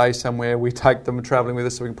and stay somewhere, we take them travelling with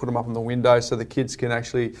us so we can put them up on the window so the kids can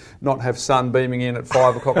actually not have sun beaming in at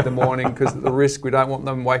 5 o'clock in the morning because of the risk. We don't want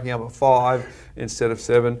them waking up at 5 instead of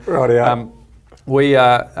 7. Right.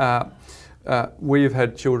 We've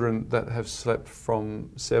had children that have slept from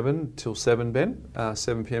 7 till 7, Ben,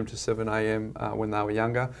 7 p.m. to 7 a.m. When they were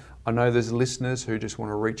younger. I know there's listeners who just want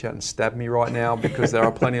to reach out and stab me right now because there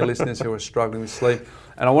are plenty of listeners who are struggling with sleep.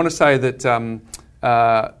 And I want to say that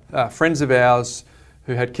friends of ours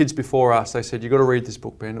who had kids before us, they said, you've got to read this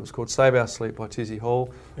book, Ben. It was called Save Our Sleep by Tizzy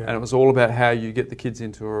Hall. Yeah. And it was all about how you get the kids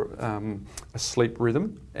into a sleep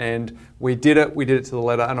rhythm. And we did it to the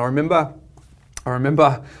letter. And I remember,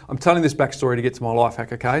 I'm telling this backstory to get to my life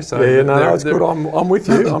hack, okay? So it's good. I'm with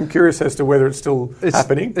you. I'm curious as to whether it's still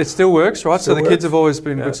happening. It still works, right? So the kids have always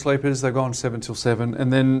been good sleepers. They've gone 7 till 7.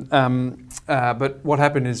 And then, but what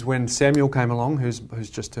happened is when Samuel came along, who's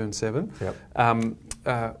just turned 7,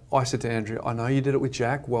 I said to Andrew, I know you did it with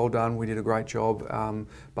Jack. Well done. We did a great job.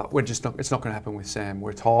 But it's not going to happen with Sam.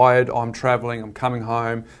 We're tired. I'm travelling. I'm coming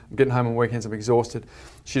home. I'm getting home on weekends. I'm exhausted.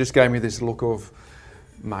 She just gave me this look of,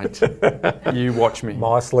 mate, you watch me.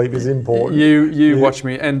 My sleep is important. You watch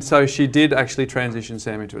me. And so she did actually transition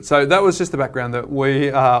Sam into it. So that was just the background that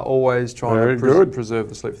we are always trying to preserve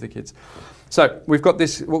the sleep for the kids. So we've got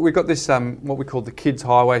this what we call the kids'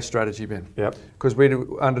 highway strategy, Ben. Yep. Because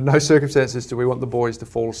under no circumstances do we want the boys to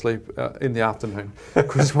fall asleep in the afternoon.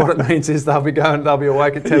 Because what it means is they'll be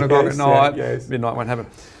awake at 10 o'clock at night. Yes. Midnight won't happen.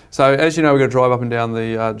 So as you know, we've got to drive up and down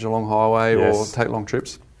the Geelong Highway or take long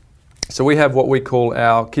trips. So we have what we call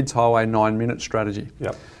our Kids Highway 9-minute strategy.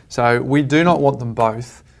 Yep. So we do not want them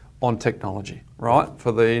both on technology, right,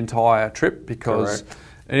 for the entire trip because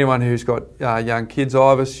anyone who's got young kids,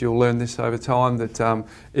 Ivis, you'll learn this over time, that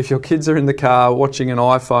if your kids are in the car watching an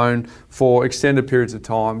iPhone for extended periods of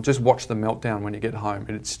time, just watch the meltdown when you get home.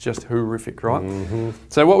 It's just horrific, right? Mm-hmm.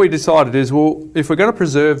 So what we decided is, well, if we're going to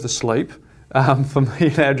preserve the sleep, for me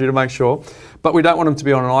and Andrew to make sure, But we don't want them to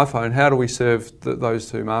be on an iPhone. How do we serve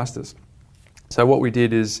those two masters? So what we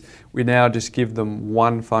did is we now just give them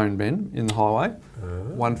one phone, Ben, in the highway,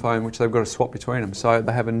 one phone which they've got to swap between them. So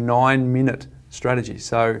they have a 9-minute strategy.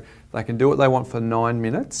 So they can do what they want for 9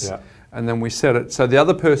 minutes, and then we set it. So the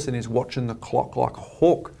other person is watching the clock like a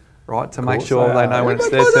hawk, right, to make sure they know when it's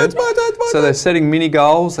their turn. So they're setting mini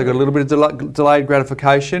goals. They've got a little bit of delayed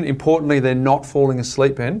gratification. Importantly, they're not falling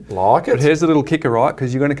asleep, Ben. Like it. But here's the little kicker, right,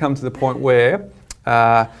 because you're going to come to the point where...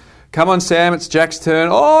 come on, Sam, it's Jack's turn.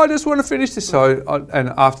 Oh, I just want to finish this. And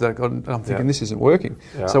after that, I'm thinking, this isn't working.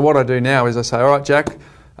 So what I do now is I say, all right, Jack,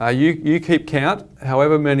 you keep count.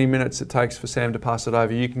 However many minutes it takes for Sam to pass it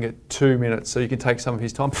over, you can get 2 minutes, so you can take some of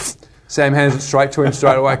his time. Sam hands it straight to him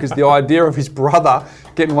straight away, because the idea of his brother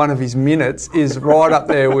getting one of his minutes is right up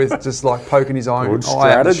there with just like poking his own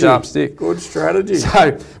eye at the sharp stick. Good strategy.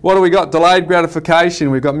 So what do we got? Delayed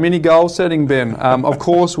gratification. We've got mini goal setting, Ben. Of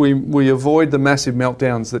course, we avoid the massive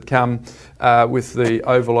meltdowns that come with the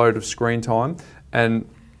overload of screen time. And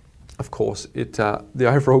of course, the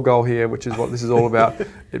overall goal here, which is what this is all about,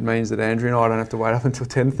 it means that Andrew and I don't have to wait up until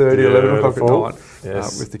 10:30, 11 o'clock at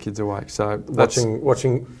night with the kids awake. So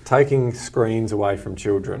taking screens away from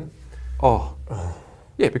children.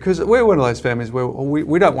 Yeah, because we're one of those families where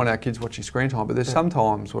we don't want our kids watching screen time, but there's some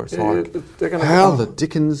times where it's how the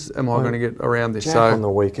dickens am I going to get around this? Jack on the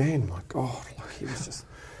weekend, my God, he was just...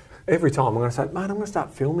 Every time I'm going to say, mate, I'm going to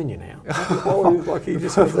start filming you now. He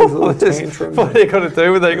just has these little tantrums. What are you going to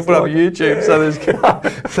do with it? You can put up YouTube, so there's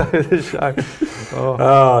show.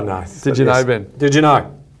 Oh, no. Did you know, Ben? Did you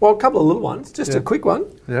know? Well, a couple of little ones, just a quick one.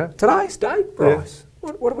 Yeah. Today's date, Bryce.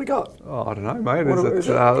 What have we got? Oh, I don't know, mate.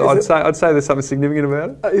 I'd say there's something significant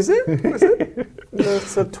about it. Is it? Is it?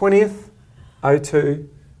 It's the 20th, 02,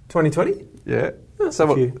 2020? Yeah. So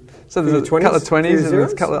there's a couple of 20s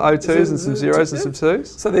and a couple of 02s and some zeros and some 2s.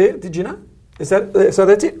 So there, did you know? So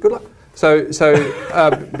that's it. Good luck. So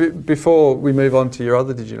before we move on to your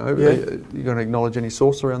other, did you know? Are you going to acknowledge any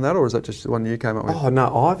source around that, or is that just the one you came up with? Oh no,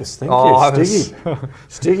 Ivis, thank you, Stiggy.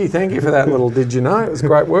 Stiggy, thank you for that little did you know. It was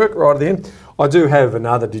great work right at the end. I do have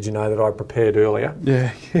another did you know that I prepared earlier.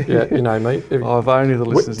 Yeah, you know me. If only the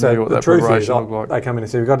listeners knew what that preparation looked like. They come in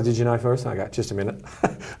and say, "We've got a did you know first?" And I go, "Just a minute,"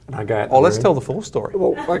 and I go out. Let's tell the full story.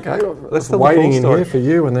 Well, okay. Let's tell waiting the full story. in here for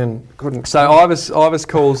you, and then couldn't. So Ivis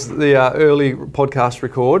calls the early podcast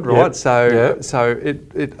record, right? Yep. So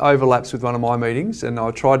it overlaps with one of my meetings, and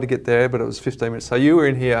I tried to get there, but it was 15 minutes. So you were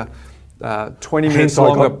in here 20 minutes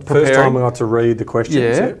longer preparing. First time I got to read the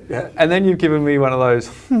questions. Yeah. And then you've given me one of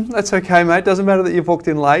those, that's okay, mate, doesn't matter that you've walked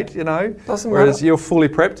in late, you know. Doesn't Whereas matter. You're fully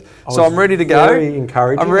prepped. So I'm ready to go. Very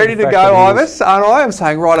encouraging. I'm ready to go, Ivis. And I am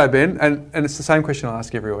saying, righto, Ben. And it's the same question I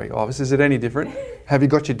ask every week. Ivis, is it any different? Have you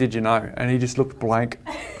got your did you know? And he just looked blank.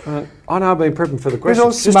 I know I've been prepping for the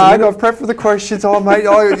questions. He's all smug. I've prepped for the questions. Oh, mate,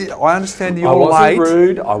 I understand you're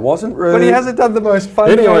late. I wasn't rude. But he hasn't done the most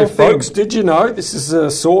fun Anyway, thing. folks, did you know, this is a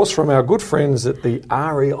source from our good friends at the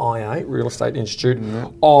REIA, Real Estate Institute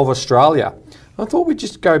of Australia. I thought we'd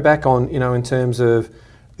just go back on, in terms of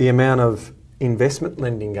the amount of investment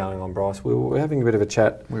lending going on, Bryce. We were having a bit of a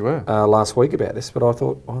chat last week about this, but I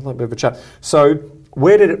thought I'd like a bit of a chat. So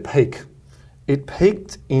where did it peak? It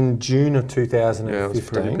peaked in June of 2015, it was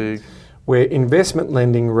pretty big. Where investment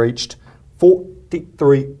lending reached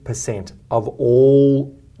 43% of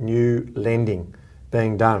all new lending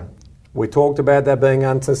being done. We talked about that being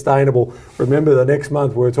unsustainable. Remember, the next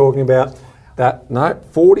month we were talking about that. No,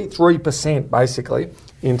 43% basically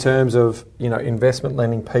in terms of investment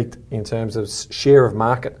lending peaked in terms of share of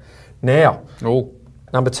market. Now,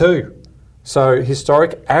 number two. So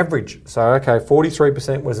historic average. So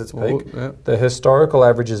 43% was its peak. The historical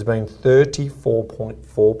average has been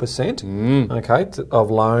 34.4%. Of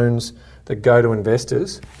loans that go to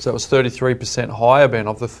investors. So it was 33% higher, Ben,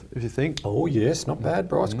 if you think. Oh yes, not bad,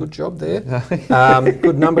 Bryce. Good job there.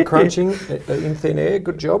 Good number crunching in thin air.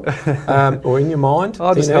 Good job. Or in your mind.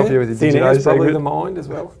 I'll just help you with your thin air is probably the mind as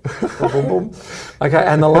well. Boom, boom. Okay,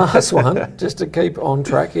 and the last one, just to keep on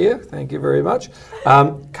track here. Thank you very much.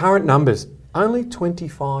 Current numbers, only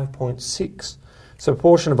 25.6. So a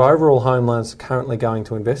portion of overall home loans currently going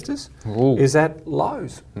to investors is at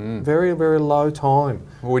lows. Very, very low time.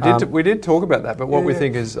 Well, we did talk about that, but what we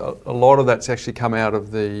think is a lot of that's actually come out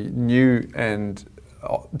of the new and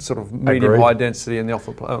sort of medium high density and the off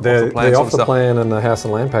the plan. The off the plan and the house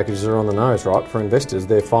and land packages are on the nose, right? For investors,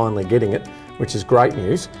 they're finally getting it, which is great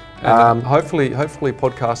news. And hopefully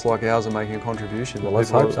podcasts like ours are making a contribution. Well, let's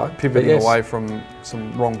hope so. Pivoting away from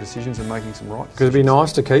some wrong decisions and making some right decisions. Because it'd be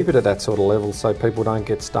nice to keep it at that sort of level so people don't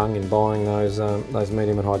get stung in buying those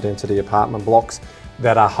medium and high density apartment blocks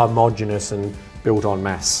that are homogenous and built en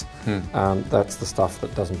masse. That's the stuff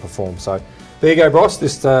that doesn't perform. So there you go, Bryce.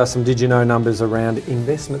 Just some did you know numbers around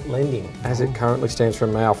investment lending as it currently stands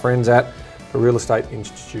from our friends at the Real Estate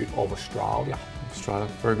Institute of Australia.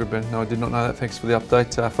 Very good, Ben. No, I did not know that. Thanks for the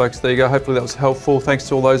update, folks. There you go. Hopefully that was helpful. Thanks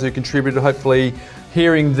to all those who contributed. Hopefully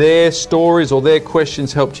hearing their stories or their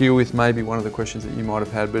questions helped you with maybe one of the questions that you might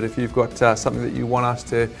have had. But if you've got something that you want us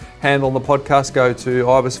to handle on the podcast, go to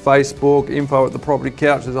Ivor's Facebook, info at the Property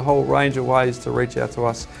Couch. There's a whole range of ways to reach out to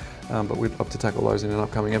us. But we'd love to tackle those in an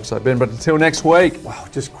upcoming episode, Ben. But until next week. Wow,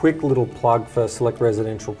 just quick little plug for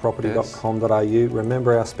selectresidentialproperty.com.au.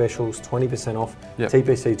 Remember our specials, 20% off,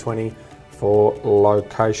 TPC 20 for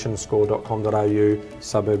locationscore.com.au,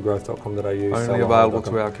 suburbgrowth.com.au. Only available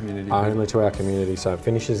to our community. Only to our community. So it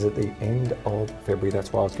finishes at the end of February.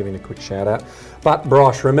 That's why I was giving a quick shout out. But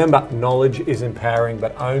Bryce, remember, knowledge is empowering,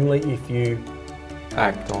 but only if you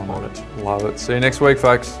act on it. Love it. See you next week,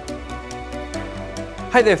 folks.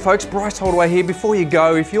 Hey there folks, Bryce Holdaway here. Before you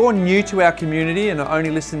go, if you're new to our community and only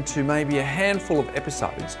listened to maybe a handful of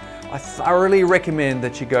episodes, I thoroughly recommend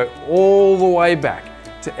that you go all the way back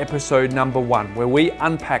to episode number 1, where we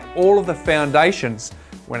unpack all of the foundations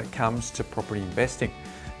when it comes to property investing.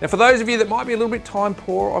 Now for those of you that might be a little bit time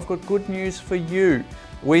poor, I've got good news for you.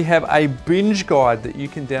 We have a binge guide that you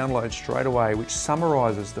can download straight away, which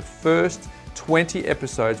summarises the first 20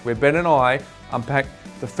 episodes where Ben and I unpack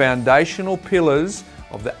the foundational pillars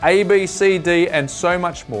of the A, B, C, D, and so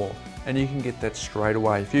much more. And you can get that straight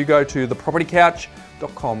away. If you go to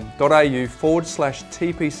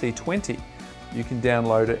thepropertycouch.com.au/TPC20, you can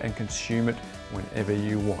download it and consume it whenever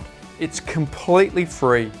you want. It's completely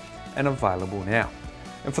free and available now.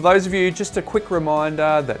 And for those of you, just a quick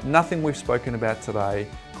reminder that nothing we've spoken about today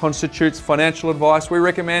constitutes financial advice. We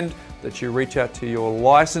recommend that you reach out to your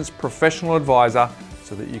licensed professional advisor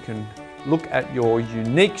so that you can look at your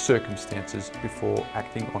unique circumstances before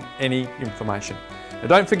acting on any information. Now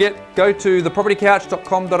don't forget, go to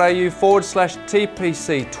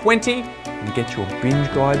thepropertycouch.com.au/TPC20 and get your binge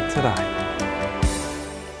guide today.